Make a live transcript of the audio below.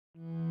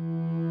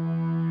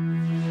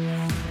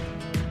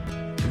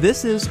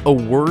This is A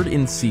Word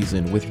in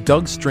Season with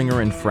Doug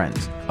Stringer and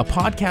Friends, a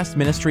podcast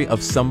ministry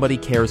of Somebody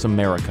Cares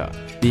America,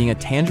 being a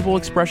tangible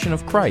expression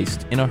of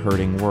Christ in a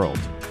hurting world.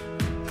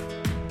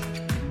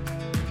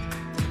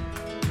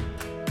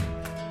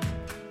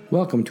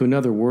 Welcome to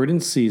another Word in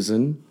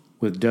Season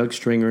with Doug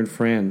Stringer and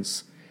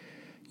Friends.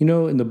 You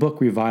know, in the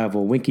book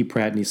Revival, Winkie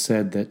Pratney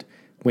said that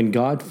when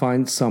God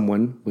finds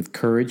someone with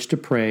courage to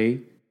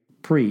pray,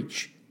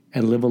 preach,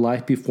 and live a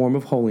life before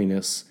of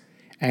holiness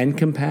and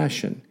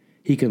compassion,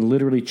 he can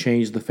literally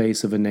change the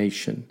face of a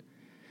nation.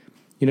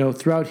 You know,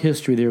 throughout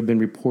history there have been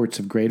reports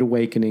of great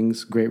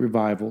awakenings, great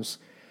revivals,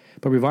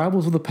 but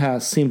revivals of the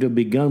past seem to have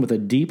begun with a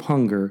deep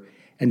hunger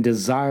and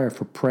desire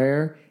for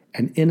prayer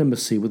and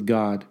intimacy with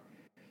God.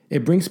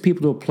 It brings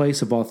people to a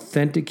place of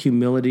authentic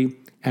humility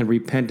and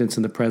repentance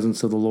in the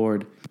presence of the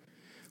Lord.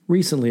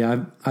 Recently,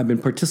 I've been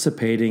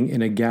participating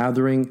in a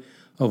gathering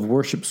of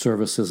worship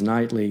services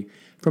nightly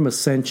from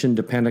Ascension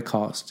to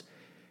Pentecost,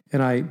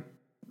 and I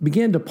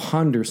began to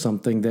ponder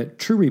something that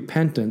true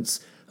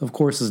repentance, of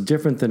course, is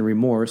different than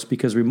remorse,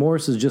 because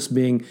remorse is just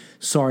being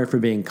sorry for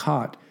being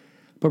caught.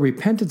 But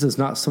repentance is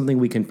not something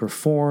we can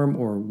perform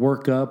or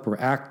work up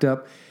or act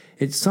up.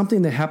 It's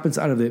something that happens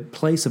out of the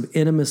place of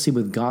intimacy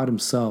with God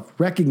Himself,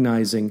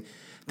 recognizing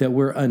that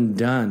we're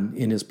undone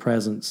in His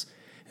presence.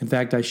 In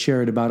fact, I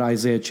shared about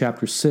Isaiah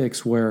chapter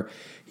 6, where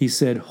He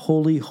said,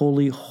 "Holy,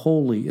 holy,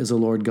 holy is the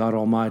Lord God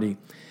Almighty."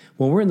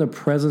 When we're in the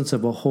presence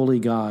of a holy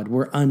God,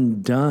 we're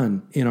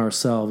undone in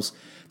ourselves.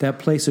 That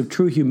place of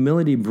true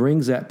humility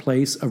brings that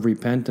place of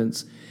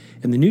repentance.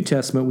 In the New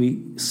Testament,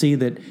 we see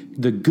that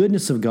the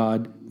goodness of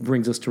God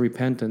brings us to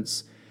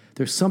repentance.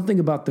 There's something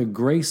about the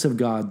grace of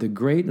God, the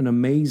great and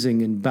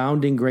amazing and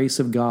bounding grace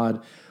of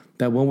God,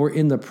 that when we're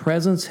in the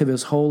presence of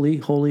His holy,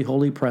 holy,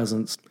 holy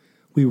presence,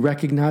 we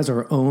recognize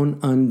our own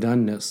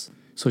undoneness.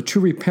 So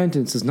true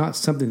repentance is not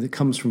something that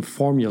comes from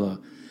formula,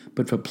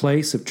 but from a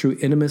place of true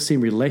intimacy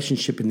and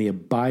relationship in the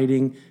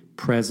abiding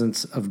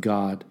presence of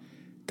God.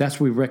 That's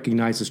what we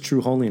recognize as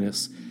true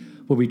holiness,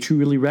 where we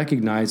truly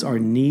recognize our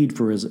need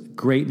for His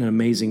great and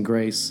amazing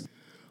grace.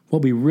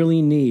 What we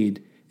really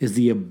need is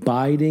the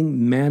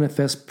abiding,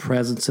 manifest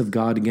presence of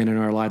God again in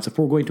our lives if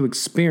we're going to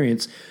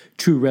experience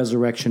true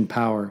resurrection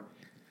power.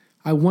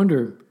 I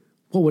wonder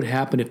what would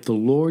happen if the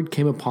Lord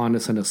came upon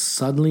us in a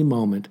suddenly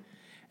moment,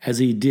 as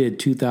He did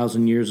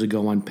 2,000 years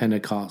ago on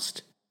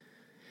Pentecost.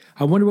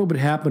 I wonder what would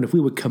happen if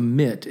we would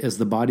commit as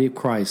the body of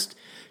Christ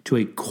to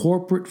a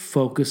corporate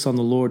focus on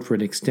the Lord for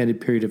an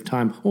extended period of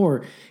time,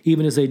 or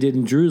even as they did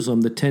in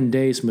Jerusalem, the 10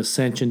 days from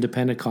Ascension to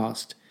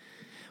Pentecost.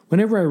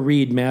 Whenever I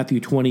read Matthew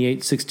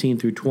 28:16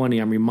 through 20,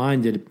 I'm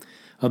reminded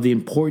of the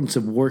importance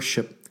of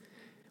worship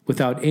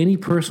without any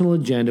personal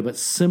agenda, but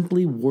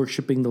simply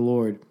worshiping the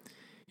Lord.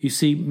 You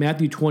see,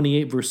 Matthew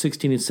 28, verse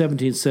 16 and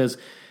 17 says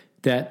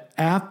that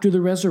after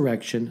the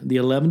resurrection, the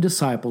 11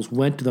 disciples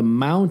went to the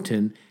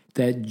mountain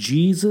that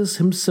Jesus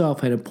Himself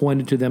had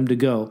appointed to them to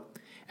go.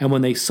 And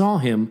when they saw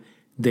Him,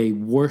 they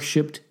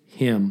worshiped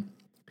Him.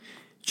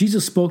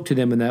 Jesus spoke to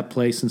them in that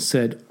place and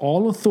said,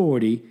 "All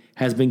authority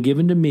has been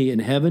given to me in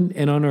heaven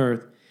and on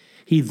earth."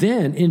 He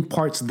then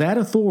imparts that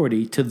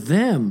authority to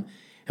them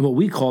in what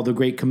we call the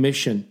Great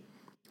Commission.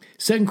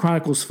 2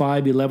 Chronicles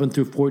 5:11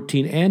 through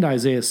 14 and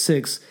Isaiah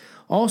 6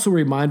 also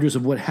reminders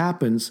of what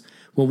happens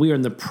when we are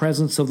in the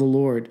presence of the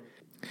Lord.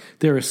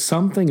 There is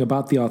something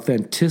about the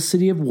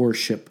authenticity of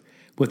worship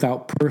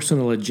without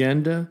personal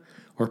agenda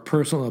or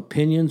personal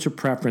opinions or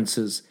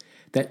preferences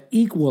that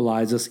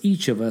equalizes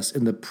each of us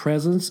in the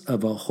presence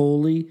of a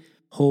holy,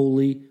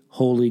 holy,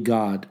 holy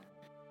God.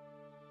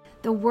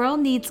 The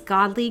world needs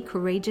godly,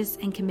 courageous,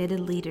 and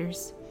committed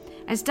leaders.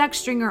 As Doug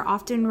Stringer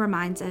often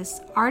reminds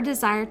us, our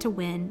desire to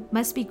win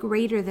must be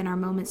greater than our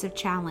moments of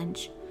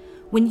challenge.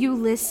 When you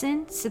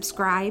listen,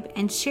 subscribe,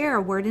 and share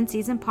a Word in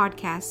Season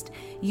podcast,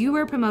 you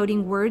are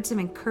promoting words of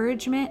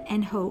encouragement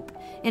and hope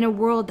in a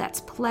world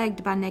that's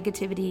plagued by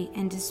negativity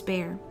and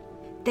despair.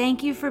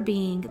 Thank you for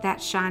being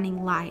that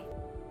shining light.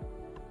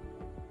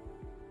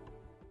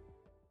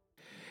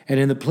 And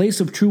in the place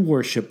of true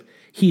worship,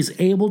 He's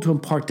able to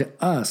impart to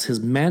us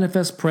His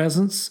manifest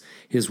presence,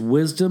 His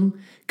wisdom,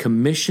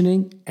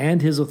 commissioning,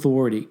 and His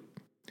authority.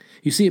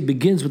 You see, it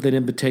begins with an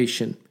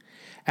invitation.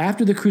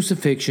 After the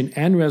crucifixion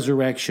and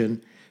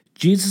resurrection,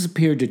 Jesus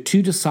appeared to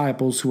two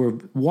disciples who were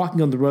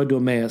walking on the road to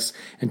Emmaus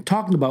and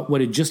talking about what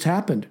had just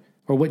happened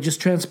or what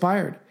just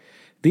transpired.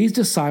 These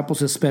disciples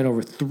had spent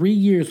over 3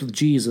 years with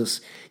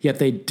Jesus, yet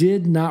they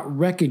did not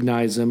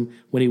recognize Him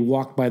when He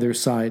walked by their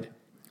side.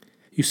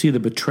 You see, the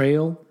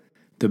betrayal,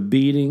 the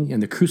beating,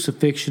 and the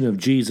crucifixion of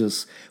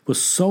Jesus was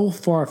so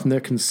far from their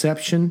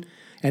conception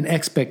and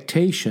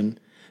expectation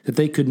that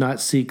they could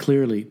not see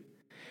clearly.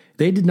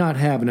 They did not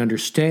have an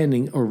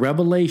understanding or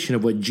revelation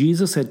of what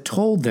Jesus had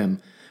told them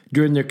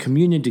during their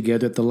communion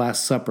together at the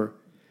Last Supper.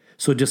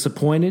 So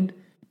disappointed,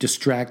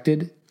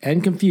 distracted,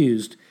 and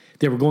confused,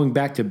 they were going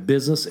back to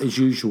business as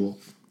usual.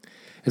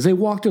 As they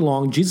walked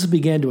along, Jesus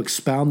began to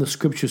expound the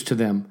Scriptures to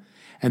them,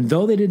 and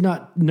though they did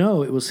not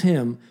know it was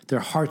Him,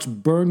 their hearts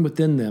burned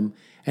within them,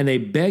 and they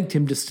begged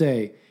Him to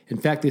stay. In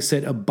fact, they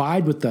said,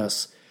 "Abide with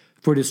us,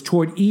 for it is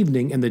toward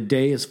evening and the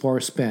day is far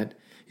spent.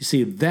 You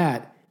see,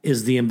 that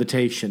is the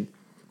invitation.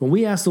 When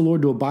we ask the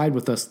Lord to abide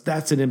with us,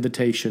 that's an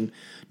invitation,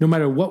 no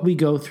matter what we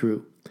go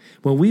through.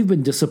 When we've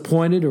been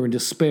disappointed or in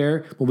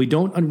despair, when we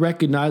don't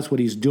recognize what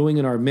He's doing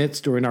in our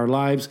midst or in our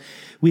lives,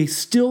 we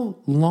still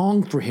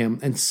long for Him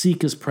and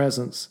seek His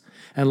presence.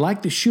 And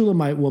like the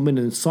Shulamite woman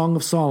in the Song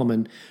of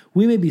Solomon,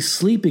 we may be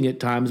sleeping at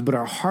times, but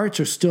our hearts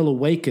are still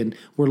awakened.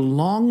 We're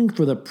longing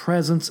for the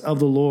presence of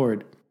the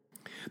Lord.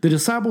 The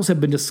disciples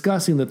had been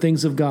discussing the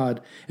things of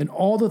God and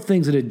all the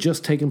things that had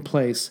just taken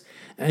place,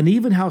 and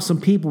even how some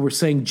people were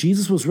saying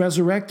Jesus was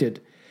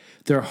resurrected.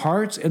 Their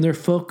hearts and their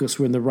focus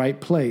were in the right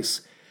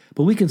place.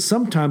 But we can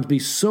sometimes be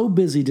so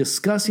busy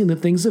discussing the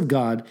things of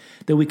God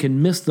that we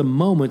can miss the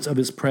moments of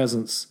His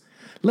presence.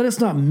 Let us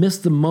not miss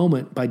the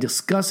moment by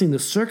discussing the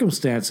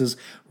circumstances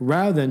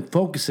rather than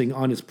focusing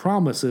on His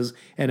promises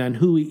and on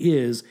who He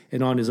is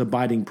and on His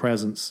abiding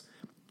presence.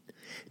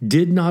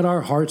 Did not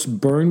our hearts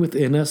burn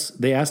within us?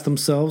 They asked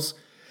themselves.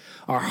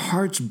 Our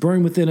hearts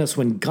burn within us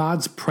when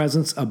God's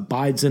presence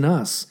abides in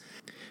us.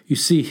 You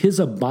see, His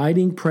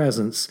abiding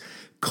presence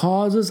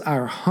causes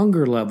our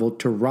hunger level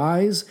to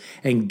rise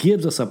and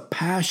gives us a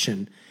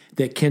passion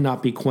that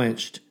cannot be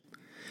quenched.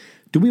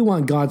 Do we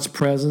want God's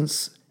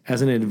presence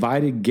as an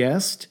invited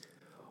guest,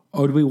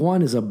 or do we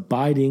want His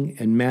abiding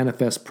and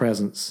manifest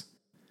presence?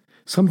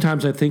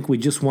 Sometimes I think we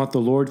just want the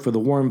Lord for the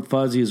warm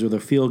fuzzies or the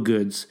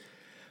feel-goods,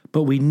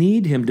 but we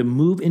need Him to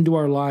move into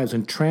our lives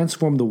and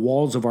transform the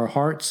walls of our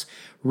hearts,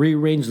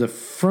 rearrange the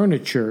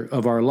furniture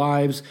of our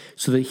lives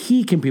so that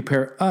He can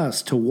prepare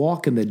us to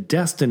walk in the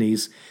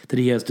destinies that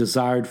He has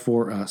desired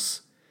for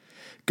us.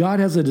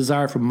 God has a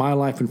desire for my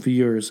life and for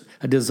yours,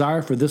 a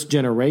desire for this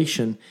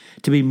generation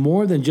to be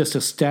more than just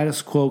a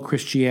status quo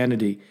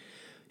Christianity.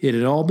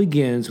 It all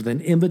begins with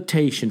an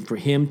invitation for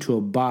Him to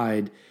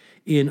abide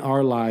in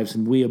our lives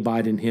and we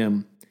abide in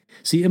Him.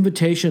 See,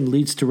 invitation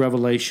leads to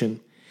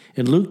revelation.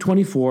 In Luke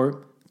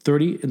 24,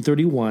 30 and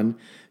 31,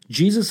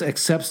 Jesus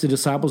accepts the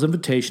disciples'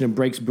 invitation and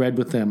breaks bread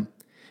with them.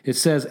 It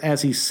says,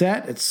 as He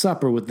sat at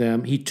supper with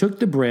them, He took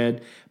the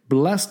bread,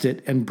 blessed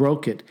it, and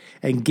broke it,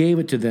 and gave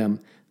it to them.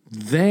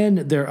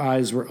 Then their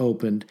eyes were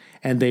opened,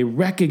 and they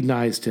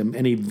recognized Him,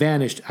 and He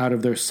vanished out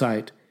of their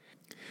sight.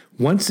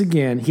 Once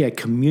again, He had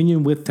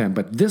communion with them,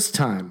 but this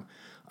time,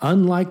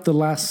 unlike the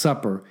Last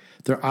Supper,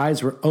 their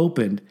eyes were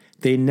opened.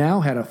 They now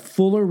had a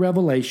fuller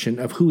revelation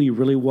of who He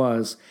really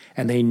was,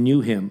 and they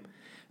knew Him.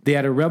 They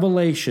had a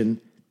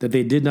revelation that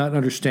they did not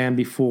understand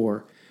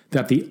before,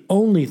 that the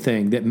only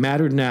thing that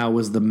mattered now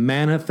was the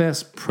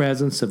manifest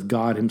presence of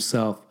God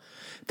Himself.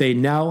 They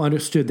now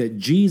understood that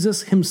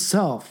Jesus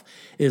Himself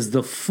is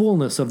the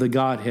fullness of the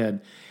Godhead,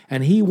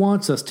 and He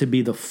wants us to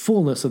be the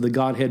fullness of the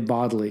Godhead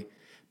bodily.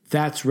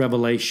 That's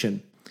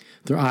revelation.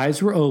 Their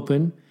eyes were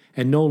open,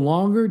 and no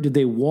longer did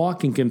they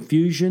walk in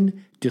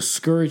confusion,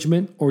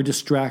 discouragement, or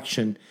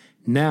distraction.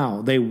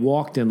 Now they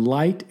walked in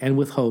light and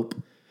with hope.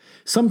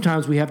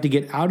 Sometimes we have to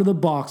get out of the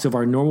box of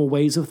our normal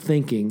ways of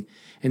thinking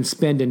and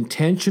spend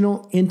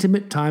intentional,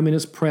 intimate time in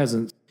His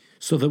presence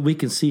so that we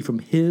can see from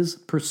His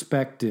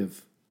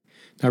perspective.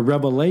 Now,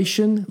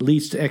 revelation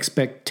leads to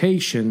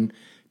expectation,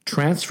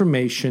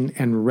 transformation,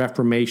 and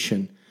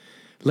reformation.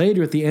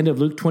 Later, at the end of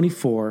Luke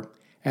 24,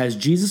 as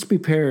Jesus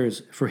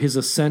prepares for His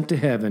ascent to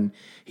heaven,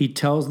 He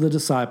tells the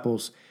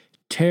disciples,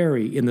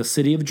 tarry in the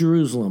city of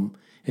Jerusalem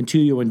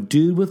until you are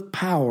endued with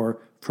power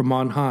from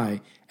on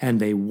high. And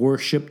they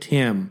worshipped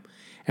Him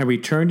and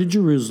returned to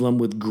Jerusalem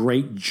with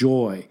great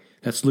joy.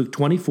 That's Luke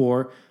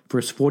 24,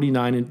 verse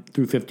 49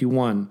 through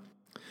 51.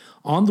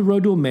 On the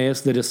road to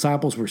Emmaus, the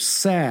disciples were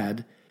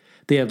sad.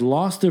 They had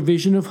lost their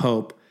vision of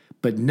hope,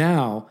 but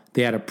now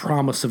they had a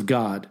promise of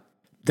God.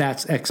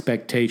 That's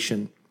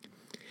expectation.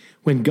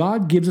 When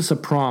God gives us a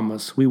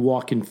promise, we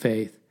walk in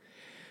faith.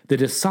 The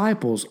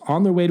disciples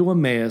on their way to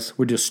Emmaus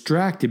were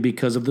distracted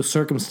because of the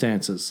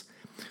circumstances.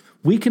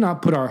 We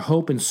cannot put our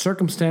hope in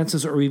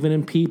circumstances or even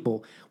in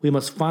people. We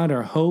must find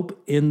our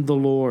hope in the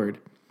Lord.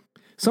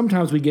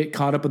 Sometimes we get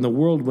caught up in the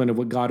whirlwind of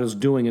what God is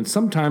doing, and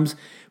sometimes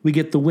we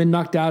get the wind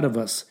knocked out of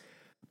us.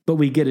 But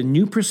we get a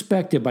new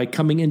perspective by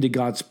coming into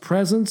God's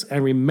presence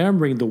and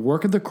remembering the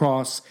work of the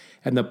cross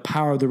and the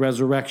power of the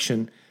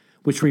resurrection,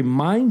 which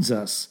reminds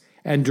us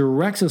and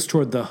directs us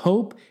toward the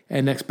hope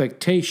and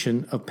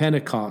expectation of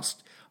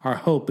Pentecost. Our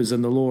hope is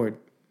in the Lord.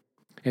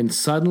 And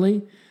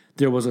suddenly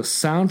there was a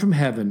sound from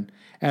heaven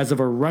as of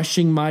a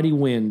rushing mighty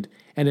wind,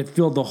 and it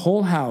filled the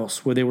whole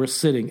house where they were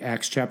sitting,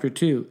 Acts chapter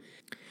 2.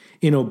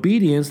 In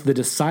obedience, the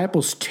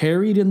disciples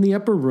tarried in the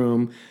upper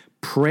room,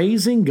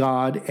 praising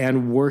God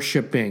and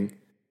worshiping.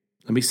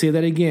 Let me say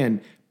that again,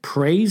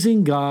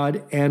 praising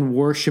God and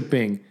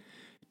worshiping.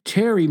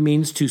 Tarry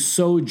means to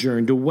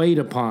sojourn, to wait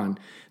upon.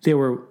 They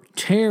were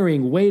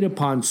tarrying, wait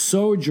upon,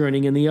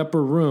 sojourning in the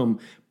upper room,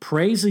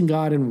 praising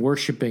God and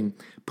worshiping,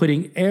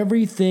 putting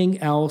everything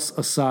else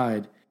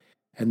aside.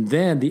 And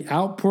then the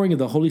outpouring of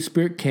the Holy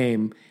Spirit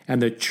came,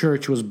 and the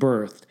church was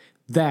birthed.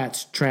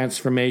 That's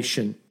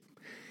transformation.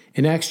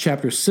 In Acts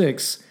chapter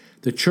 6,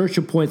 the church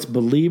appoints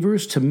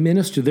believers to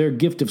minister their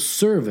gift of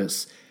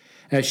service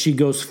as she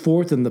goes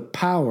forth in the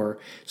power,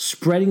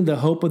 spreading the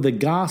hope of the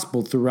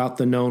gospel throughout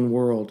the known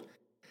world.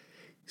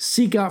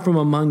 Seek out from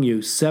among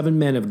you 7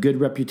 men of good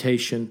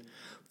reputation,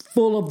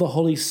 full of the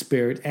Holy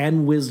Spirit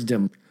and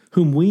wisdom,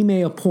 whom we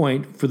may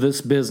appoint for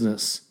this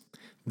business.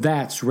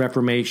 That's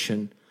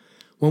Reformation.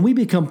 When we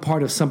become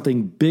part of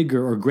something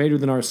bigger or greater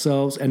than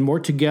ourselves and more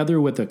together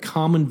with a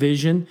common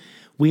vision,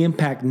 we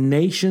impact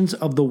nations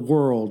of the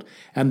world,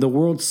 and the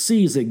world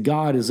sees that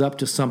God is up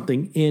to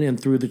something in and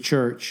through the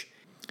church.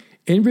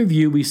 In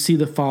review, we see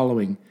the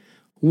following.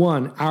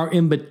 1. Our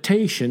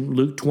invitation,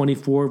 Luke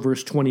 24,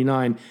 verse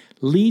 29,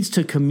 leads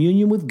to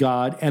communion with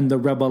God and the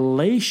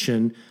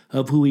revelation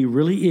of who He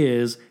really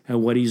is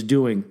and what He's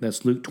doing.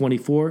 That's Luke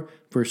 24,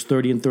 verse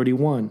 30 and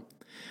 31.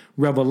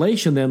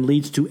 Revelation then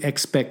leads to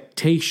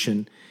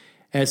expectation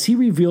as He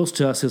reveals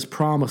to us His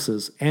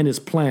promises and His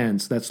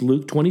plans. That's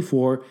Luke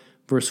 24,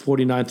 verse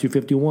 49 through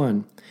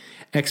 51.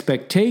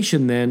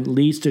 Expectation then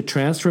leads to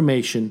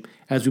transformation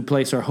as we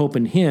place our hope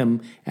in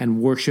Him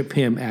and worship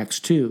Him, Acts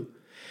 2.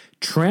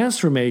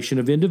 Transformation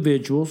of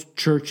individuals,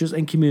 churches,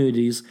 and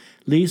communities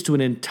leads to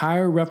an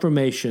entire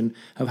reformation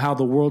of how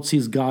the world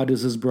sees God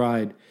as His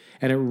bride,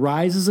 and it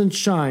rises and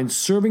shines,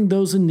 serving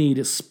those in need,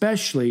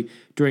 especially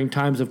during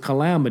times of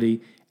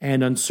calamity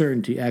and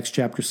uncertainty, Acts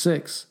chapter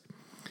 6.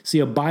 See,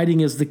 abiding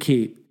is the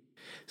key.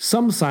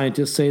 Some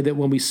scientists say that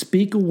when we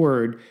speak a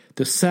word,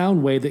 the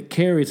sound wave that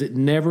carries it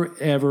never,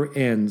 ever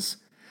ends.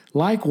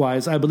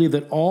 Likewise, I believe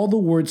that all the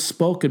words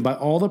spoken by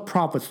all the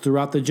prophets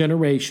throughout the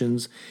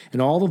generations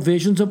and all the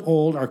visions of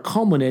old are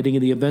culminating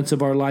in the events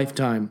of our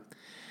lifetime.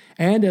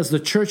 And as the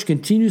church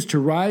continues to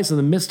rise in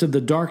the midst of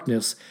the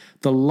darkness,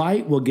 the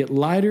light will get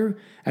lighter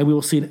and we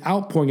will see an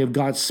outpouring of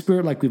God's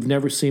Spirit like we've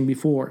never seen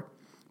before.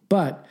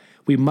 But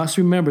we must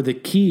remember the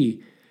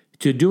key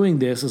to doing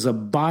this is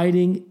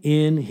abiding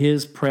in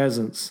His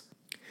presence.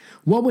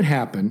 What would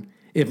happen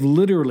if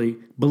literally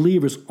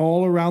believers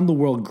all around the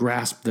world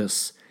grasped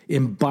this,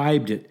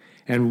 imbibed it,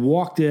 and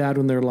walked it out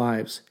in their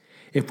lives?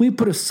 If we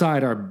put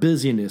aside our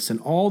busyness and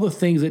all the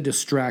things that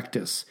distract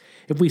us,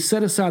 if we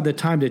set aside the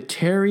time to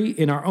tarry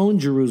in our own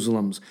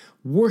Jerusalems,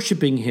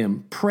 worshiping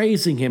Him,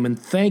 praising Him, and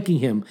thanking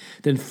Him,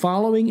 then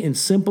following in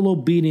simple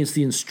obedience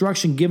the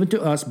instruction given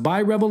to us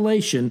by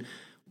revelation,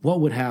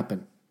 what would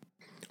happen?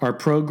 Our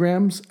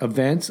programs,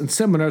 events, and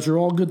seminars are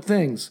all good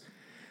things,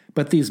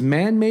 but these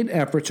man-made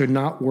efforts are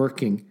not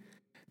working.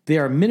 They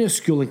are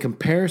minuscule in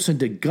comparison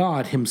to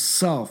God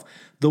Himself,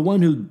 the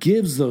one who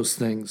gives those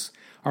things.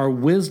 Our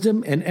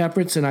wisdom and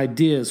efforts and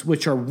ideas,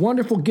 which are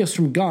wonderful gifts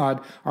from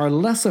God, are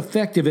less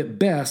effective at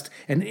best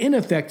and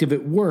ineffective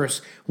at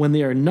worst when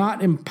they are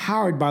not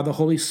empowered by the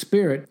Holy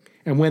Spirit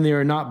and when they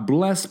are not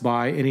blessed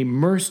by and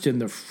immersed in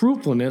the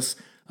fruitfulness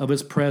of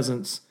His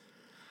presence.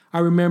 I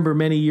remember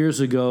many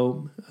years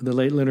ago, the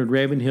late Leonard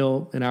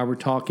Ravenhill and I were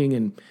talking,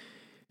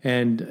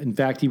 and in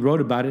fact, he wrote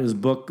about it in his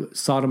book,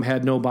 Sodom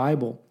Had No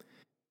Bible.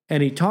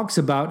 And he talks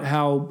about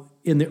how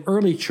in the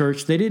early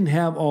church, they didn't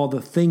have all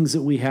the things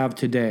that we have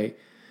today.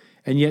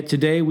 And yet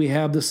today we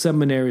have the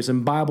seminaries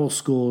and Bible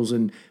schools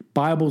and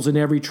Bibles in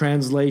every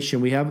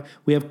translation. We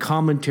have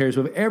commentaries.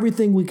 We have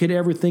everything we could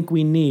ever think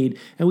we need.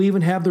 And we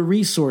even have the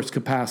resource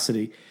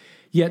capacity.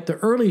 Yet the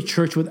early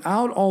church,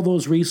 without all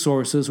those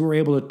resources, were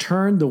able to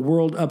turn the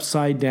world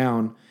upside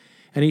down.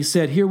 And he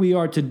said, here we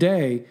are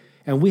today,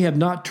 and we have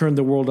not turned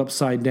the world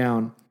upside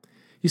down.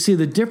 You see,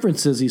 the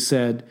difference is, he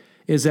said,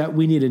 is that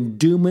we need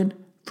endowment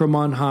from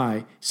on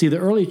high. See, the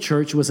early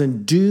church was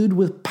endued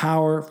with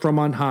power from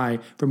on high,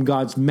 from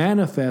God's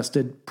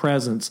manifested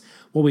presence.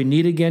 What we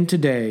need again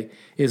today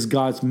is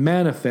God's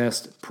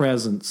manifest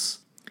presence.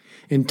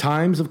 In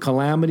times of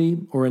calamity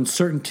or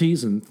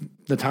uncertainties, and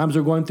the times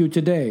we're going through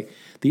today,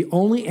 the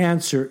only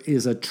answer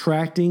is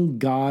attracting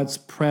God's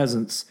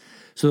presence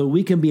so that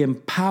we can be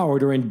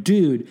empowered or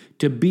endued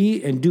to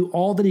be and do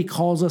all that He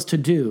calls us to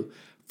do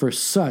for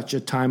such a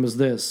time as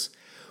this.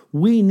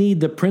 We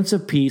need the Prince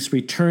of Peace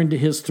returned to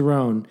His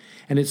throne,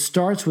 and it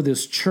starts with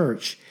His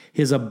church.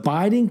 His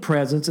abiding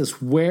presence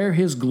is where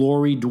His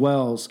glory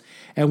dwells,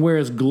 and where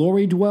His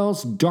glory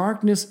dwells,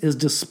 darkness is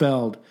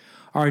dispelled.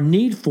 Our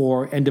need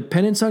for and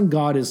dependence on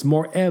God is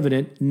more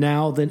evident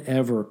now than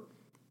ever.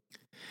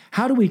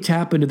 How do we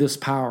tap into this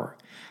power?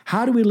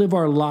 How do we live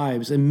our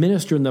lives and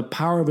minister in the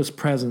power of His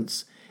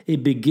presence?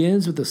 It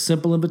begins with a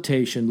simple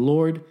invitation,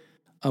 Lord,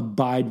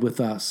 abide with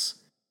us.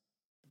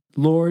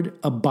 Lord,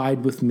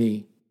 abide with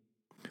me.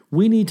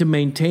 We need to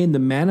maintain the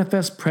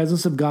manifest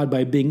presence of God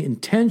by being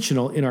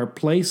intentional in our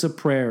place of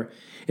prayer.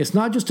 It's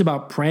not just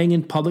about praying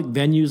in public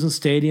venues and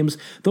stadiums.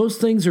 Those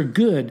things are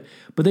good,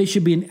 but they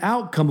should be an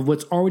outcome of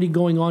what's already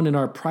going on in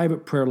our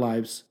private prayer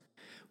lives.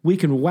 We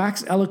can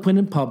wax eloquent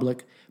in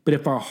public, but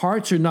if our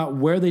hearts are not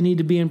where they need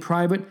to be in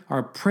private,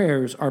 our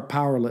prayers are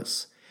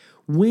powerless.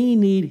 We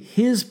need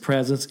His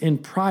presence in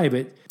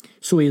private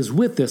so He is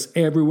with us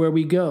everywhere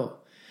we go.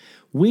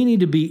 We need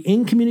to be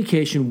in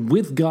communication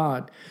with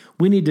God.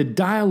 We need to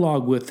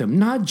dialogue with Him,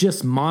 not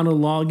just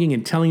monologuing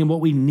and telling Him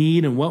what we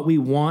need and what we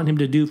want Him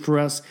to do for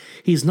us.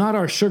 He's not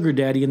our sugar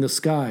daddy in the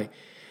sky.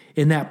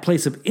 In that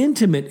place of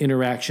intimate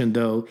interaction,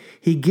 though,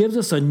 he gives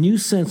us a new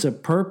sense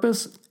of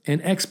purpose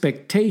and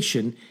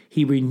expectation.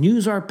 He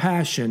renews our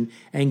passion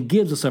and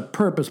gives us a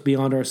purpose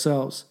beyond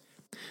ourselves.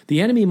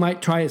 The enemy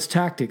might try his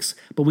tactics,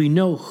 but we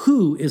know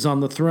who is on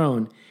the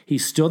throne.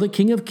 He's still the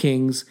King of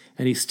Kings,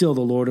 and he's still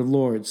the Lord of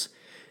Lords.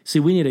 See,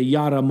 we need a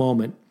yada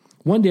moment.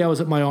 One day I was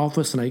at my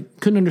office, and I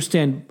couldn't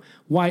understand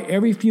why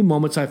every few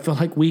moments I felt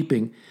like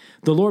weeping.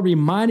 The Lord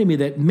reminded me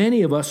that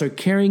many of us are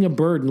carrying a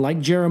burden like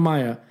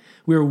Jeremiah.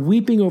 We are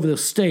weeping over the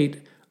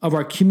state of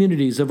our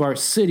communities, of our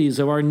cities,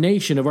 of our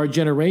nation, of our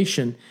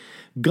generation.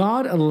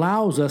 God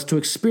allows us to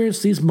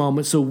experience these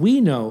moments so we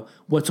know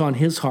what's on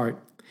his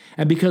heart.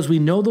 And because we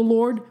know the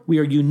Lord, we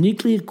are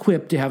uniquely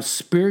equipped to have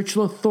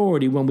spiritual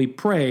authority when we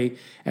pray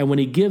and when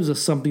he gives us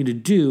something to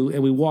do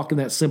and we walk in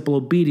that simple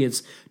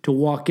obedience to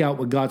walk out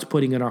what God's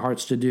putting in our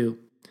hearts to do.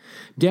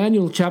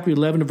 Daniel chapter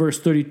 11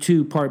 verse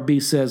 32 part B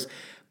says,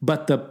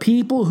 "But the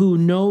people who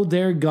know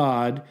their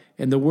God,"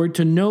 and the word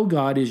to know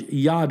God is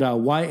yada,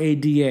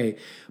 Y-A-D-A.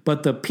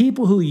 "But the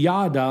people who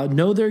yada,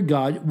 know their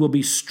God, will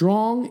be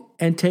strong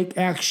and take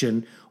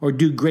action or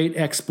do great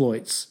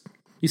exploits."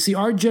 You see,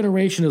 our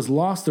generation has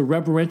lost the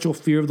reverential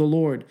fear of the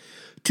Lord.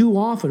 Too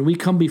often we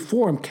come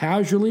before him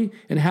casually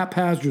and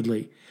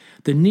haphazardly.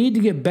 The need to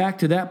get back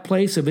to that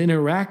place of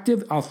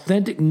interactive,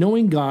 authentic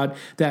knowing God,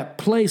 that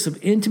place of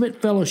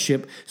intimate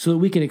fellowship so that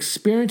we can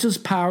experience his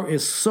power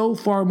is so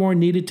far more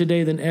needed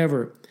today than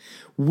ever.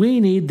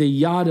 We need the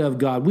yada of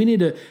God. We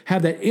need to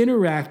have that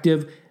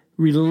interactive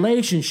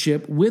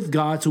relationship with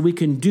God so we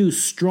can do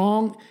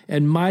strong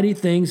and mighty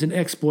things and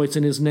exploits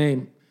in his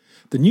name.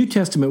 The New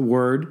Testament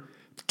word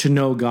to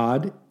know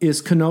God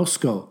is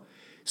gnosko.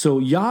 So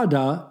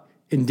yada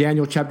in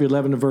Daniel chapter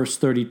 11 verse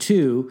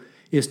 32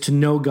 is to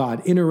know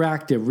God,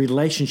 interactive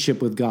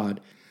relationship with God.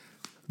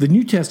 The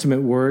New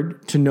Testament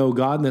word to know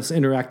God in this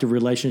interactive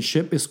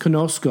relationship is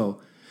gnosko.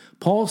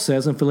 Paul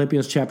says in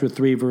Philippians chapter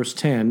 3 verse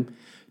 10,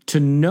 to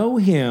know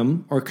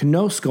him, or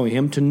gnosko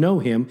him, to know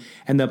him,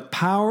 and the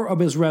power of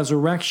his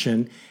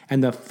resurrection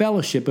and the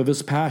fellowship of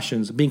his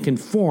passions, being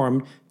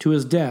conformed to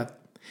his death.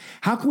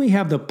 How can we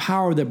have the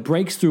power that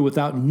breaks through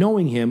without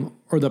knowing him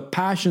or the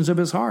passions of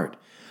his heart?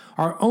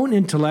 Our own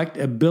intellect,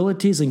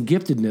 abilities, and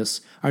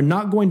giftedness are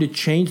not going to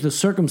change the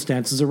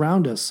circumstances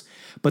around us,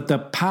 but the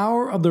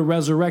power of the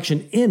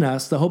resurrection in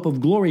us, the hope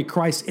of glory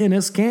Christ in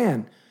us,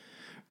 can.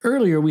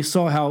 Earlier, we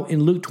saw how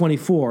in Luke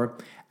 24,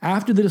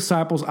 after the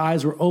disciples'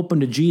 eyes were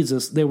opened to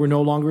Jesus, they were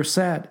no longer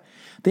sad.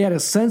 They had a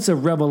sense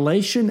of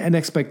revelation and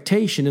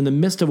expectation in the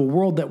midst of a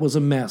world that was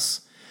a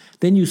mess.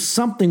 They knew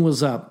something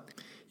was up.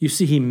 You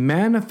see, he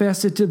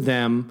manifested to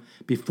them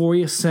before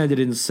he ascended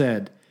and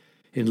said,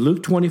 in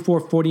Luke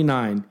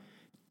 24:49,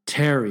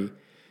 tarry.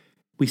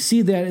 We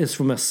see that as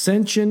from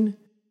ascension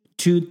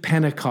to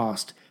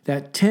Pentecost,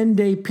 that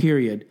 10-day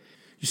period.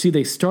 You see,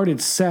 they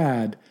started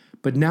sad,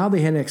 but now they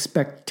had an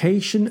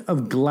expectation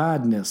of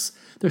gladness.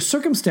 Their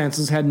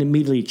circumstances hadn't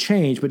immediately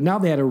changed, but now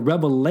they had a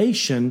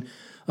revelation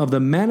of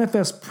the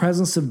manifest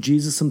presence of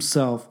Jesus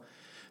himself.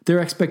 Their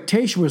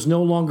expectation was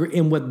no longer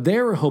in what they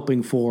were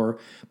hoping for,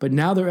 but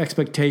now their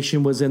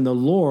expectation was in the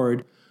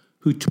Lord,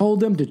 who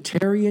told them to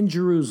tarry in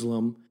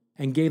Jerusalem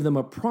and gave them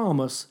a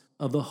promise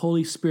of the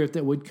Holy Spirit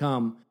that would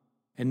come.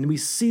 And we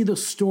see the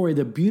story,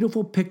 the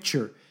beautiful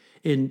picture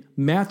in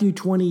Matthew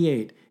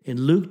 28,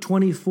 in Luke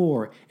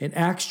 24, in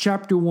Acts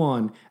chapter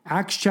 1,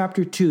 Acts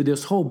chapter 2,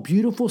 this whole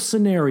beautiful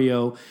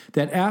scenario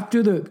that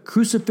after the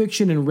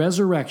crucifixion and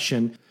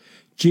resurrection,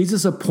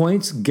 Jesus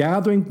appoints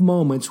gathering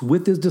moments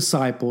with his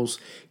disciples,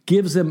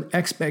 gives them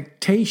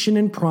expectation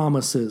and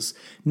promises.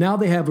 Now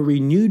they have a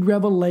renewed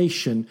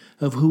revelation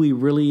of who he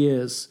really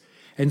is.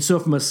 And so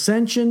from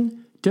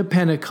ascension to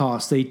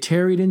Pentecost, they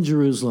tarried in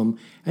Jerusalem,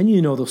 and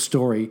you know the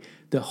story.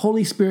 The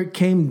Holy Spirit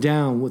came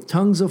down with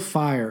tongues of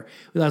fire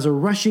as a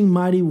rushing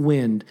mighty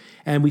wind,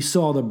 and we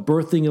saw the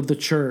birthing of the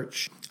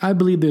church. I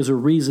believe there's a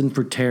reason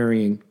for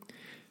tarrying.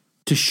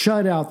 To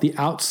shut out the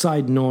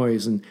outside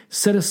noise and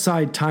set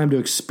aside time to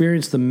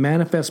experience the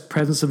manifest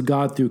presence of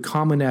God through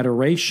common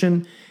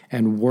adoration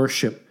and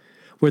worship,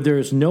 where there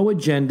is no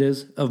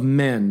agendas of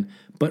men,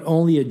 but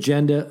only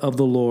agenda of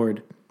the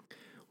Lord.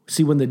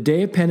 See, when the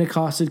day of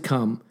Pentecost had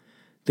come,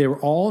 they were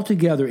all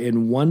together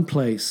in one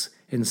place,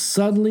 and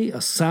suddenly a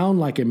sound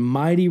like a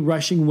mighty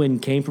rushing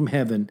wind came from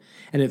heaven,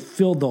 and it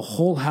filled the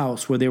whole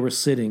house where they were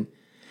sitting.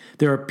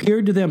 There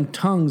appeared to them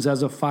tongues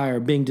as of fire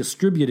being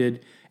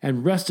distributed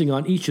and resting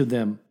on each of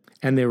them.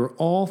 And they were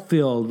all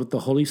filled with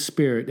the Holy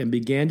Spirit and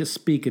began to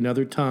speak in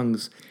other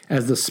tongues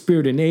as the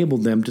Spirit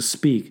enabled them to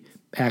speak.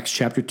 Acts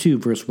chapter 2,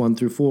 verse 1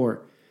 through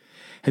 4.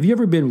 Have you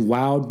ever been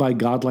wowed by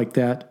God like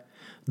that?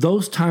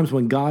 Those times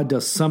when God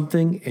does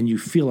something and you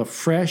feel a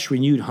fresh,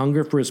 renewed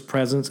hunger for his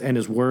presence and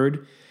his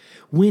word.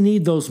 We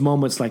need those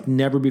moments like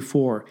never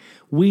before.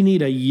 We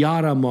need a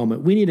yada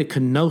moment. We need a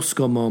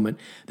gnosko moment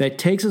that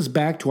takes us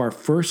back to our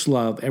first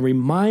love and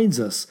reminds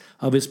us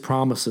of his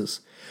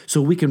promises,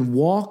 so we can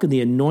walk in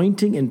the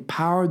anointing and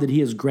power that he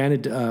has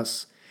granted to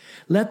us.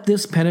 Let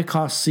this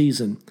Pentecost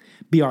season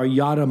be our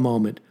yada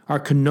moment, our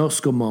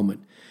gnosko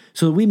moment.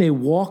 so that we may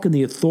walk in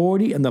the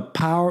authority and the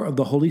power of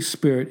the Holy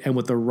Spirit and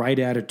with the right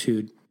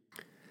attitude.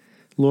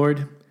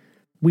 Lord,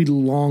 we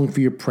long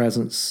for your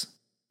presence.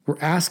 We're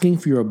asking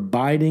for your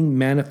abiding,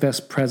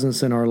 manifest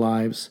presence in our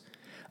lives.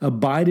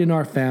 Abide in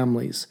our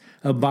families.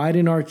 Abide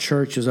in our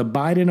churches.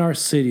 Abide in our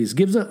cities.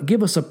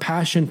 Give us a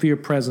passion for your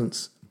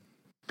presence,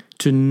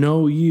 to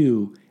know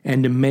you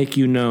and to make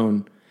you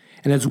known.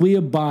 And as we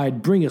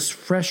abide, bring us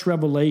fresh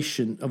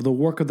revelation of the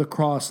work of the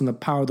cross and the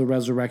power of the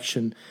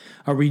resurrection,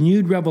 a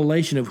renewed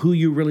revelation of who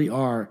you really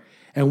are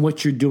and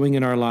what you're doing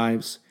in our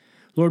lives.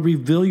 Lord,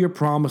 reveal your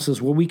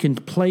promises where we can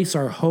place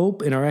our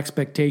hope and our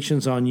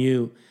expectations on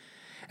you,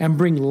 and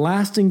bring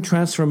lasting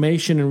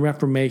transformation and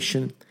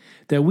reformation,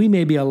 that we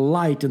may be a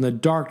light in the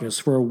darkness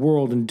for a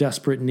world in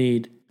desperate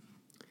need.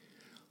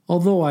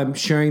 Although I'm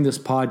sharing this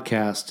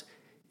podcast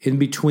in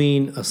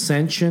between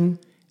Ascension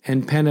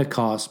and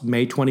Pentecost,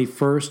 May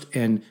 21st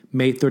and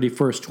May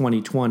 31st,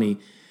 2020,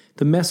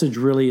 the message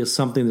really is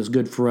something that's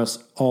good for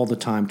us all the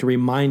time, to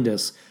remind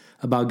us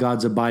about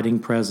God's abiding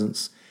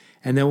presence.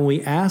 And then when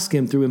we ask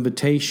him through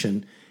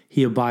invitation,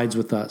 he abides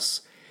with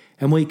us.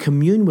 And when we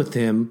commune with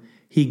him,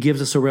 he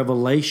gives us a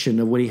revelation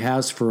of what he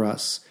has for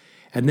us.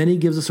 And then he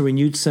gives us a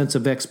renewed sense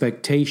of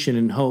expectation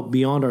and hope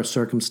beyond our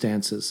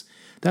circumstances.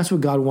 That's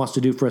what God wants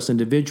to do for us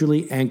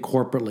individually and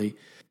corporately.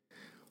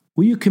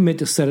 Will you commit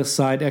to set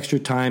aside extra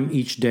time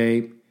each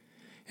day?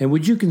 And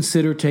would you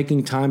consider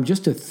taking time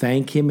just to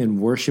thank him and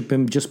worship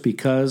him just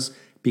because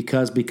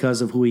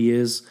of who he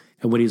is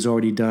and what he's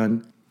already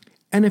done?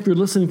 And if you're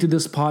listening to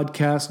this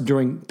podcast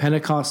during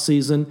Pentecost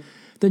season,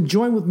 then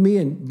join with me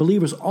and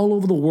believers all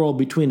over the world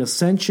between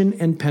Ascension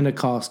and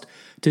Pentecost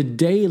to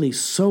daily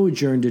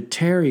sojourn, to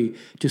tarry,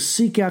 to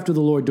seek after the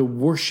Lord, to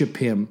worship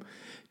him.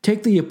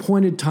 Take the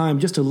appointed time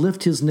just to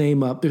lift his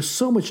name up. There's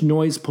so much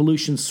noise,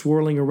 pollution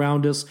swirling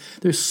around us.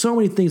 There's so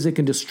many things that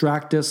can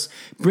distract us,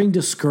 bring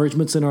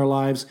discouragements in our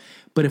lives.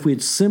 But if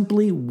we'd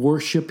simply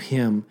worship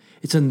him,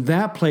 it's in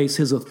that place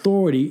his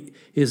authority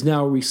is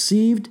now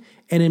received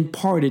and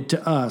imparted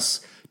to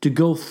us to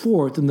go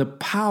forth in the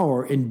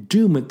power and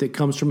endowment that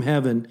comes from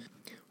heaven.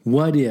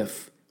 What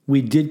if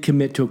we did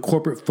commit to a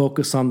corporate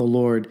focus on the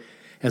Lord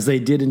as they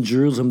did in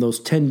Jerusalem those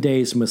 10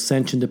 days from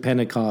Ascension to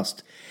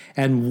Pentecost?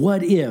 And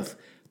what if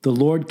the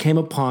Lord came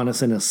upon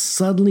us in a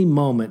suddenly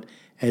moment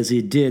as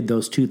he did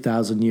those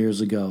 2,000 years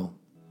ago?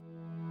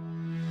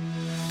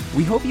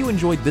 We hope you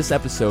enjoyed this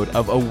episode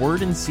of A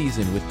Word in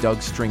Season with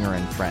Doug Stringer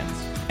and Friends,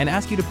 and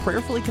ask you to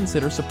prayerfully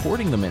consider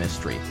supporting the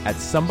ministry at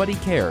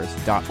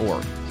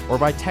somebodycares.org or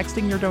by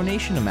texting your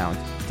donation amount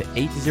to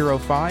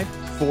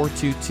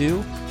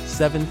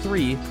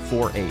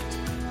 805-422-7348.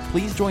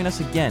 Please join us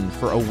again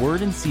for A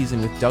Word in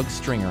Season with Doug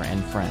Stringer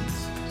and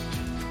Friends.